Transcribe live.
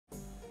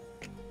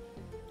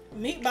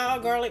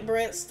Meatball garlic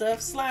bread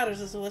stuffed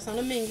sliders is what's on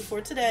the menu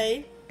for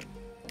today.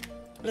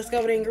 Let's go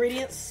over the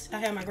ingredients. I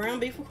have my ground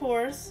beef, of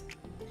course.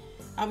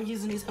 I'll be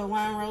using these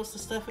Hawaiian rolls to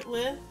stuff it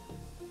with.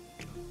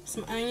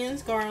 Some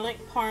onions, garlic,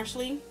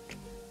 parsley,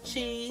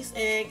 cheese,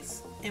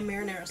 eggs, and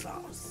marinara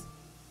sauce.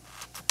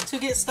 To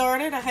get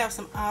started, I have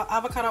some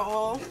avocado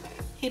oil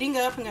heating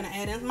up. I'm going to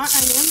add in my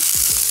onions.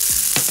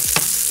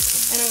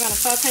 And I'm going to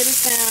saute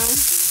this down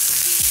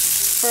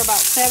for about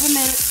 7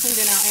 minutes, and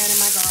then I'll add in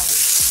my garlic.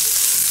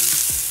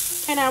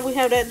 Okay, now we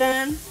have that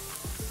done.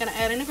 Gonna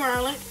add in the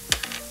garlic.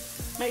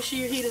 Make sure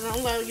your heat is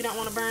on low. You don't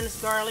want to burn this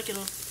garlic.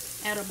 It'll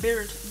add a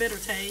bitter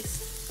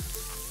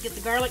taste. Get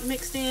the garlic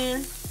mixed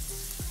in,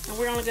 and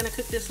we're only gonna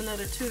cook this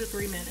another 2 to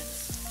 3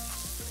 minutes.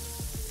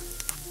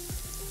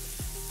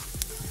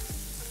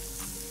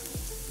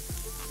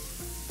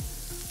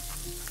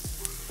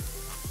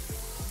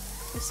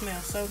 It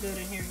smells so good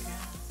in here, you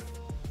guys.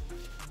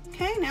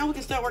 Okay, now we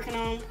can start working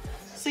on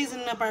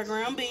seasoning up our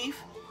ground beef.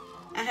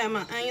 I have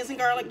my onions and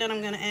garlic that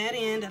I'm going to add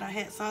in that I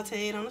had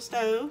sauteed on the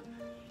stove.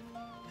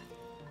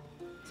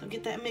 So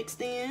get that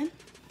mixed in.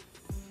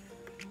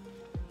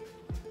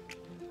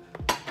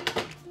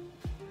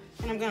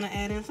 And I'm going to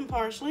add in some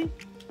parsley.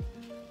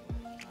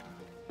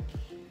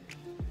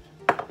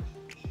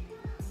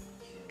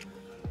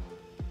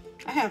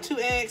 I have 2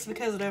 eggs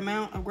because of the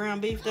amount of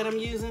ground beef that I'm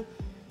using.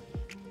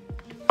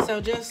 So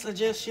just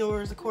adjust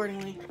yours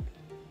accordingly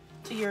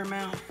to your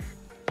amount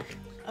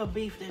of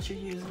beef that you're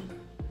using.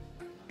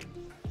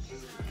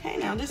 Okay,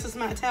 now this is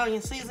my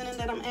Italian seasoning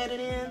that I'm adding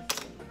in.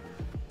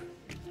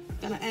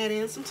 Gonna add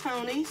in some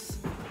Tony's.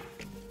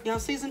 Y'all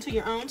season to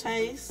your own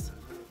taste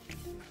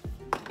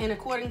and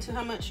according to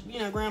how much,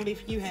 ground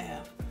beef you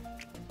have.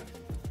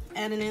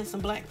 Adding in some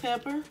black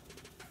pepper.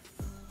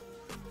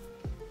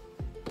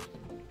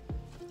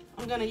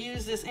 I'm gonna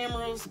use this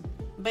Emerald's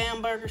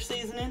Bamberger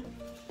seasoning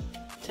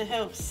to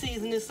help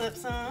season this up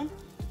some.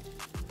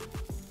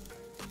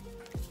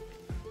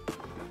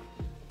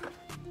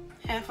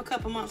 Half a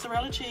cup of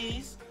mozzarella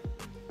cheese.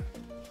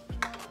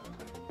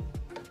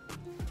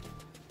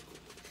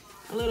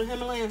 A little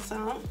Himalayan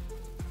salt.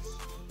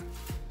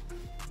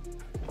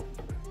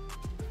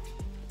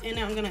 And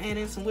now I'm gonna add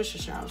in some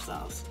Worcestershire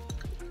sauce.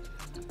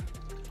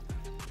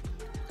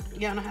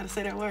 Y'all know how to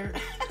say that word.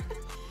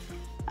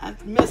 I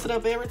mess it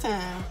up every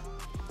time.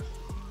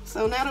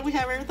 So now that we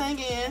have everything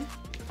in,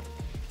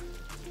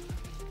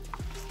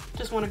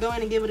 just wanna go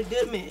in and give it a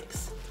good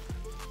mix.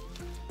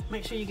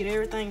 Make sure you get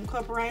everything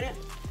incorporated.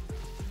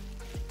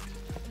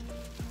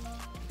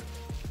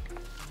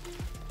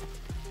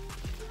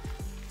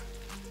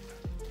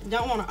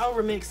 Don't want to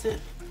over-mix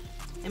it.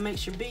 It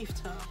makes your beef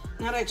tough.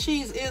 Now that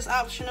cheese is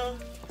optional,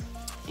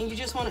 and you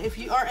just want to, if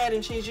you are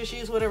adding cheese, just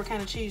use whatever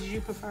kind of cheese you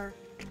prefer.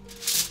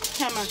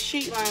 I have my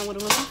sheet lined with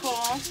aluminum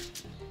foil.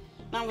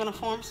 Now I'm going to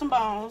form some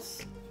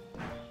balls.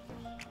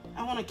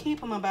 I want to keep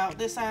them about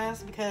this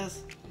size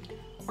because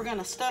we're going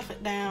to stuff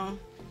it down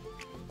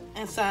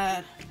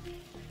inside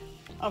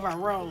of our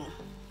roll.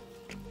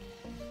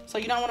 So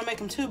you don't want to make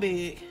them too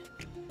big.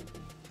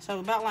 So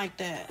about like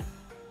that.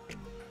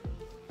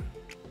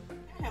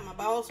 I have my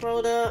balls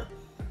rolled up.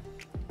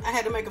 I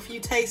had to make a few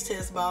taste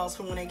test balls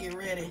for when they get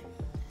ready.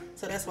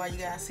 So that's why you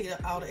guys see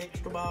all the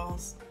extra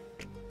balls.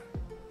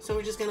 So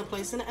we're just gonna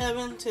place in the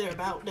oven till they're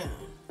about done.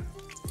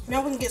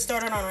 Now we can get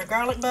started on our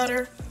garlic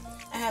butter.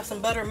 I have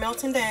some butter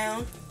melting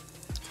down.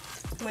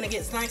 When it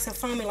gets nice and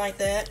foamy like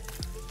that,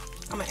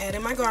 I'm gonna add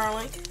in my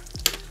garlic.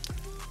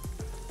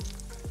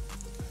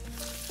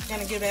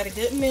 Gonna give that a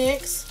good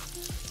mix.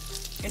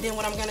 And then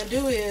what I'm gonna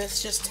do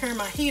is just turn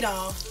my heat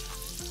off,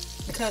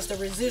 because the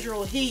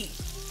residual heat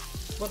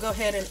will go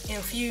ahead and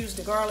infuse,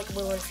 the garlic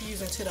will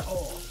infuse into the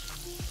oil.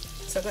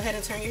 So go ahead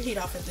and turn your heat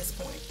off at this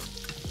point.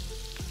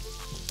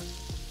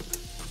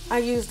 I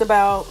used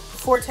about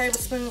 4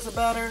 tablespoons of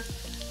butter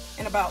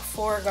and about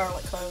 4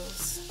 garlic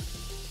cloves.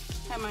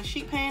 I have my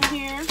sheet pan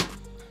here.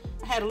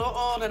 I had a little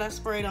oil that I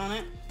sprayed on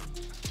it.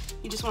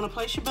 You just want to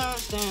place your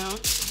buns down.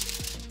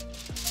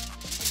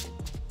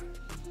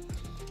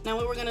 Now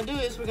what we're going to do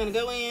is we're going to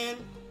go in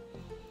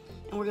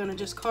and we're going to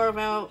just carve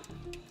out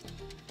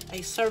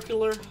a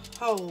circular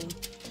hole.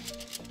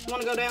 You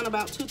want to go down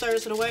about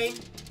 2/3 of the way.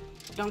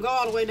 Don't go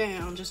all the way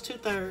down, just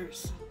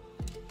 2/3.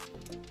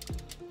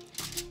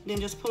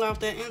 Then just pull out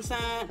that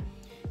inside.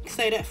 You can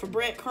say that for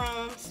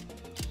breadcrumbs.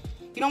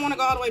 You don't want to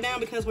go all the way down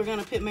because we're going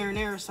to put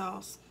marinara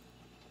sauce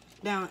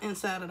down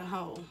inside of the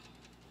hole.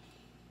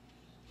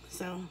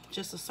 So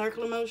just a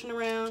circular motion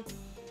around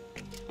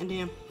and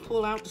then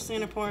pull out the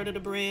center part of the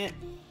bread.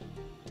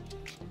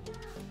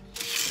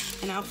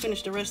 And I'll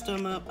finish the rest of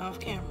them up off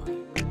camera.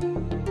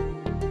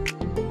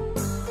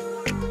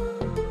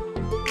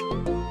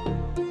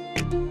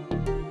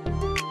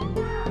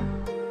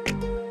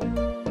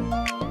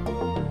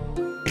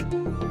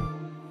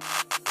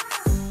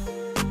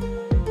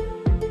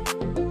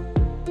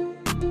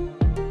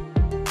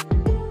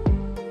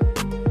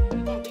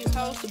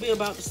 To be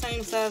about the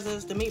same size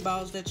as the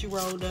meatballs that you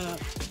rolled up.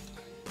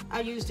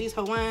 I use these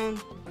Hawaiian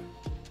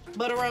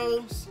butter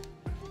rolls,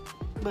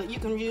 but you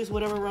can use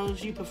whatever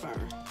rolls you prefer.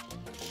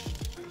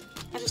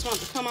 I just want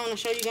to come on and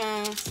show you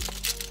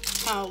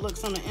guys how it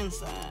looks on the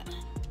inside.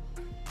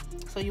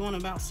 So you want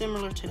about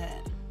similar to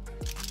that.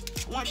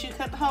 Once you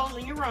cut the holes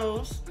in your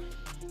rolls,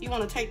 you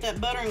want to take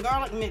that butter and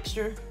garlic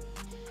mixture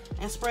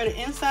and spread it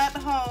inside the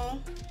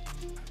hole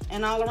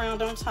and all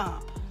around on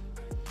top.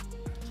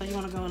 So you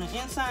want to go on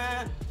the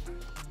inside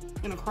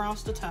and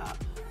across the top.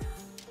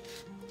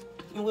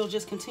 And we'll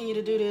just continue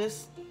to do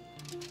this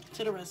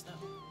to the rest of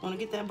it. Want to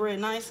get that bread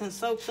nice and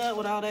soaked up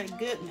with all that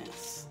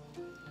goodness.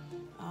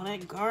 All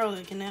that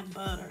garlic and that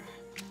butter.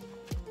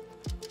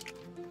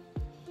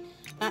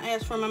 Now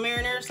as for my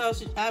marinara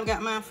sauce, I've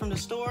got mine from the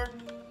store.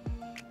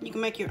 You can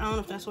make your own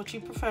if that's what you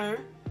prefer.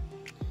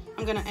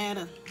 I'm going to add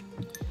a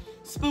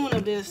spoon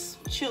of this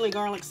chili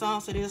garlic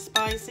sauce. It is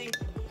spicy.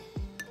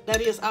 That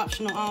is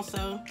optional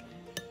also,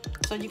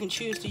 so you can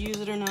choose to use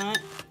it or not.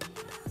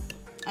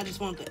 I just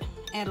want to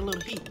add a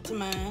little heat to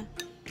mine.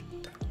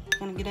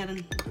 Gonna get that in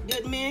a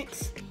good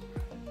mix.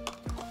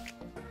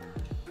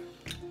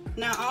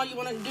 Now all you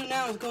want to do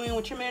now is go in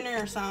with your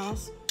marinara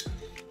sauce,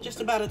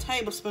 just about a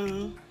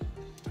tablespoon,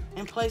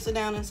 and place it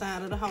down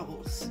inside of the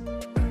holes.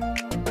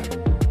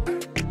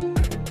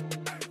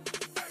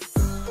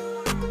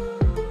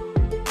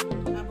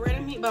 My bread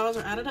and meatballs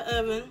are out of the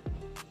oven.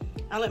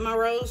 I let my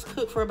rolls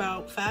cook for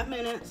about 5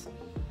 minutes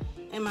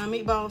and my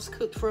meatballs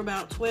cooked for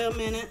about 12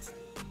 minutes.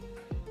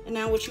 And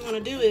now what you want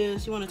to do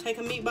is you want to take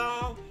a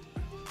meatball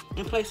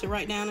and place it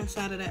right down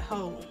inside of that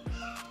hole.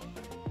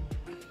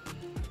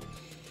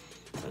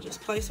 So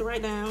just place it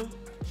right down.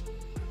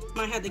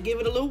 Might have to give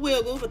it a little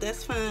wiggle, but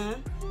that's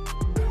fine.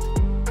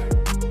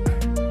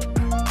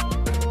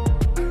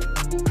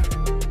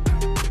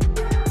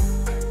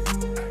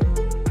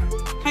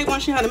 Okay,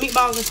 once you have the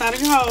meatballs inside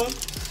of your hole,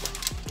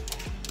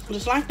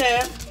 just like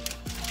that,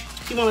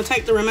 you want to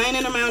take the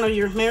remaining amount of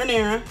your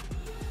marinara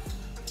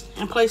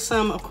and place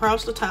some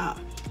across the top.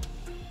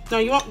 Now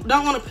you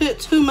don't want to put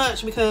too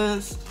much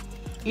because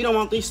you don't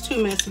want these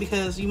too messy,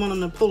 because you want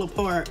them to pull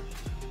apart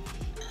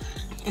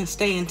and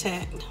stay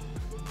intact.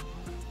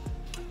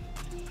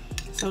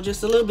 So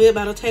just a little bit,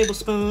 about a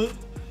tablespoon,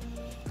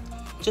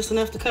 just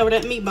enough to cover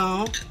that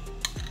meatball.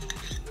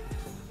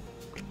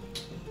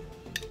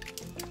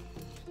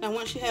 Now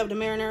once you have the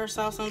marinara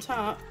sauce on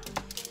top,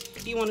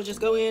 you want to just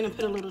go in and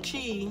put a little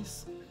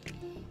cheese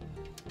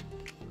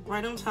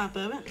right on top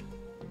of it.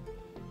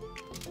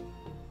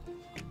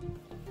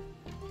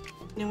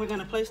 Then we're going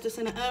to place this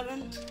in the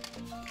oven,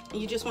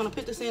 and you just want to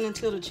put this in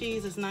until the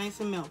cheese is nice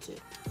and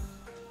melted.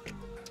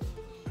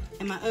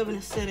 And my oven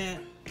is set at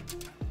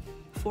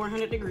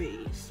 400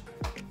 degrees.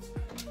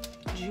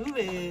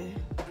 Juve.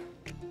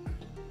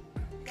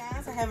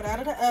 Guys, I have it out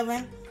of the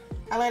oven.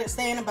 I let it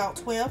stay in about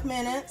 12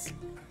 minutes.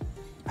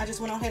 I just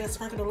went ahead and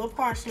sprinkled a little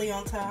parsley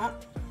on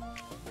top.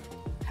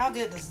 How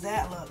good does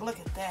that look? Look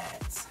at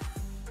that.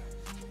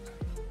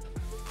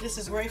 This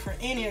is great for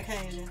any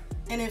occasion.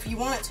 And if you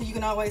wanted to, you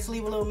can always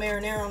leave a little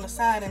marinara on the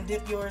side and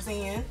dip yours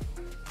in.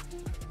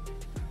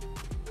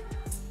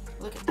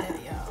 Look at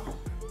that, y'all.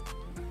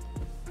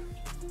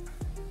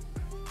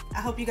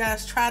 I hope you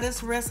guys try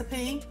this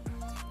recipe.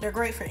 They're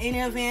great for any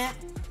event.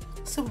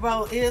 Super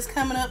Bowl is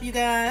coming up, you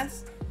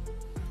guys.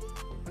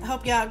 I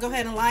hope y'all go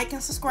ahead and like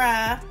and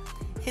subscribe.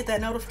 Hit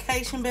that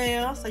notification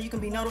bell so you can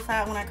be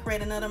notified when I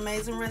create another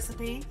amazing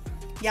recipe.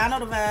 Y'all know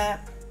the vibe.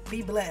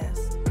 Be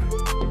blessed.